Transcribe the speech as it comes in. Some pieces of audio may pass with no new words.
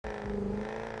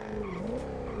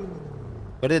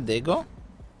Where did they go?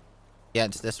 Yeah,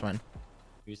 it's this one.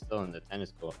 Who's still in the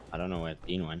tennis court? I don't know where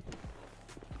Dean went.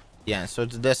 Yeah, so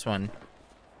it's this one.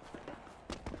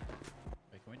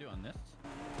 Wait, can we do on this?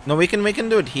 No, we can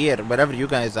do it here, wherever you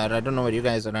guys are. I don't know where you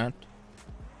guys are at.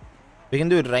 We can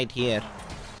do it right here.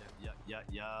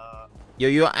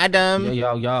 Yo, Adam.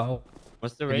 Yo.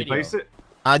 What's the Can you radio? place it?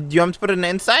 Do you want to put it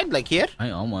inside, like here?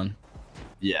 I own one.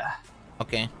 Yeah.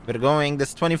 Okay, we're going.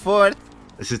 This 24th.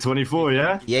 This is 24,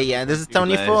 yeah? Yeah, this is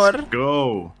 24. Let's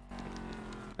go.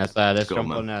 Let's go, jump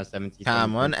man. on 70.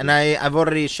 Come on, and I've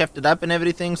already chefed it up and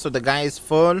everything, so the guy is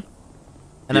full.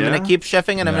 And I'm Yeah? gonna keep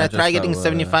chefing, and I'm Yeah, gonna try just getting so,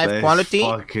 75 Let's quality,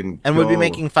 fucking and we'll be go.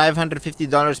 making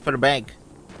 $550 per bag.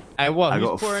 I I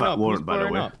got a pouring fat up? warrant, Who's by the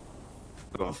pouring way. up?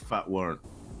 I got a fat warrant.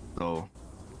 So,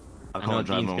 I I know can't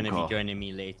drive Dean's my own gonna car. be joining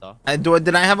me later.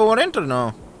 Did I have a warrant or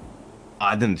no?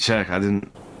 I didn't check. I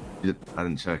didn't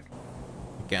check.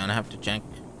 Okay, I'm gonna have to check.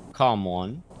 Come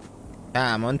on.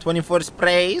 Come on, 24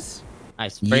 sprays. I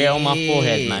spray it on my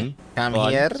forehead, man. Come Go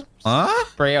on. here. Huh?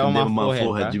 Spray it on Never my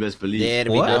forehead, you bro. best believe. There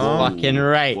we What? That's go. fucking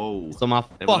right. Whoa. So my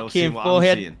Everyone else fucking seeing what I'm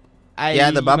forehead. seeing.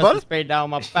 Yeah, the bubble? Spray down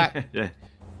my back. Yeah.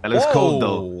 That looks cold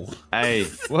though. Hey.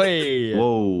 Wait.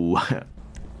 Whoa.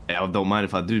 Hey, I don't mind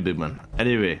if I do, big man.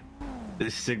 Anyway,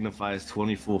 this signifies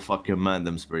 24 fucking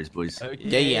mandem sprays, boys.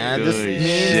 Yeah. Good This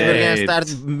means we're gonna shit.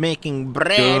 start making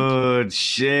bread. Good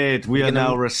shit. We are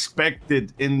now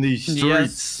respected in these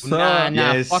streets. Nah,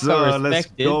 Yes, fuck sir. our Let's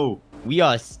respected. go. We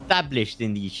are established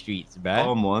in these streets, bro.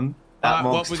 Come on. That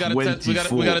marks we gotta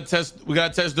 24. test. We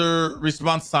gotta test their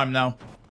response time now.